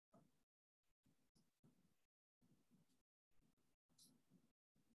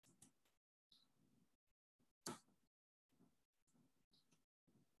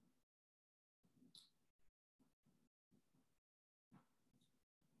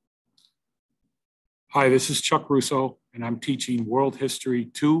Hi, this is Chuck Russo, and I'm teaching World History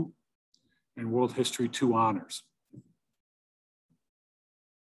 2 and World History 2 Honors.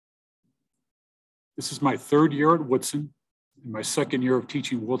 This is my third year at Woodson and my second year of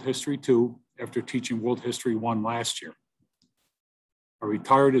teaching World History 2 after teaching World History 1 last year. I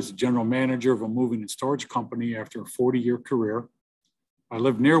retired as a general manager of a moving and storage company after a 40-year career. I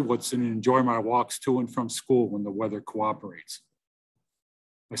live near Woodson and enjoy my walks to and from school when the weather cooperates.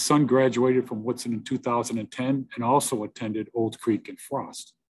 My son graduated from Woodson in 2010 and also attended Old Creek and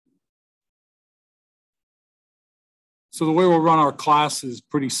Frost. So the way we'll run our class is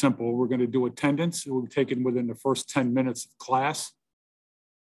pretty simple. We're going to do attendance. It will be taken within the first 10 minutes of class.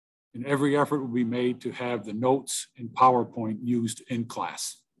 And every effort will be made to have the notes and PowerPoint used in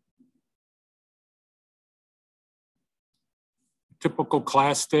class. A typical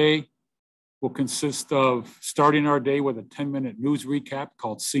class day will consist of starting our day with a 10-minute news recap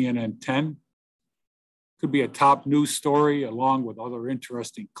called CNN 10. Could be a top news story along with other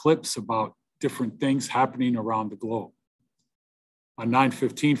interesting clips about different things happening around the globe. On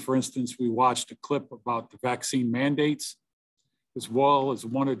 9/15, for instance, we watched a clip about the vaccine mandates, as well as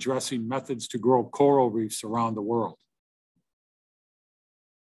one addressing methods to grow coral reefs around the world.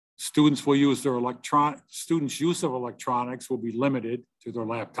 Students' use of electronics will be limited to their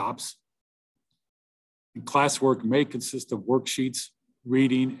laptops. And classwork may consist of worksheets,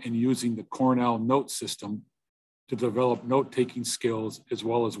 reading, and using the Cornell note system to develop note-taking skills, as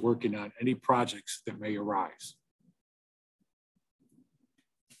well as working on any projects that may arise.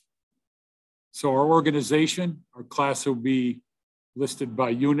 So our organization, our class will be listed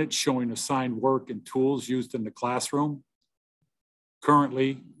by unit showing assigned work and tools used in the classroom.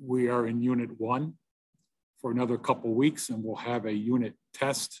 Currently, we are in Unit 1 for another couple weeks, and we'll have a unit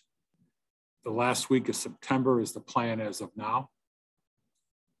test. The last week of September is the plan as of now.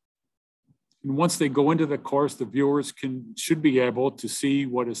 And once they go into the course, the viewers should be able to see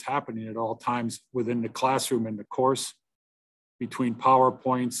what is happening at all times within the classroom and the course between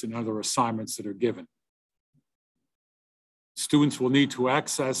PowerPoints and other assignments that are given. Students will need to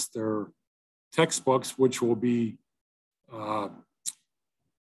access their textbooks, which will be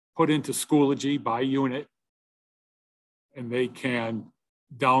put into Schoology by unit, and they can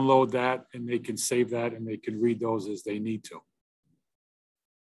download that and they can save that and they can read those as they need to.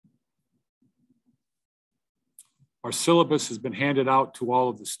 Our syllabus has been handed out to all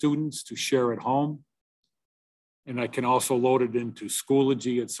of the students to share at home. And I can also load it into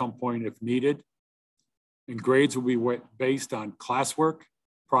Schoology at some point if needed. And grades will be based on classwork,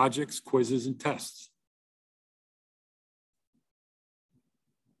 projects, quizzes, and tests.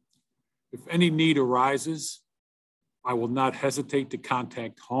 If any need arises, I will not hesitate to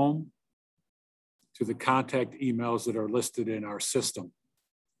contact home to the contact emails that are listed in our system.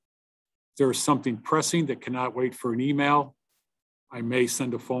 If there is something pressing that cannot wait for an email, I may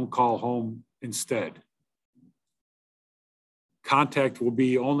send a phone call home instead. Contact will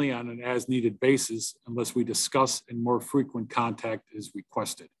be only on an as-needed basis unless we discuss and more frequent contact is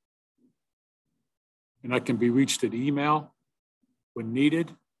requested. And I can be reached at email when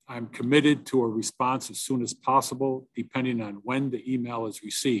needed. I'm committed to a response as soon as possible, depending on when the email is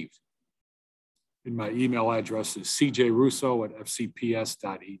received. And my email address is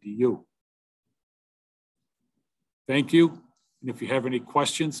cjrusso@fcps.edu. Thank you. And if you have any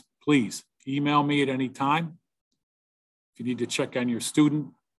questions, please email me at any time. If you need to check on your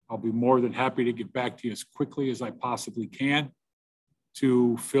student, I'll be more than happy to get back to you as quickly as I possibly can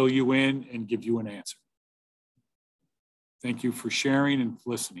to fill you in and give you an answer. Thank you for sharing and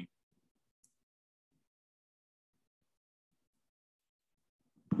listening.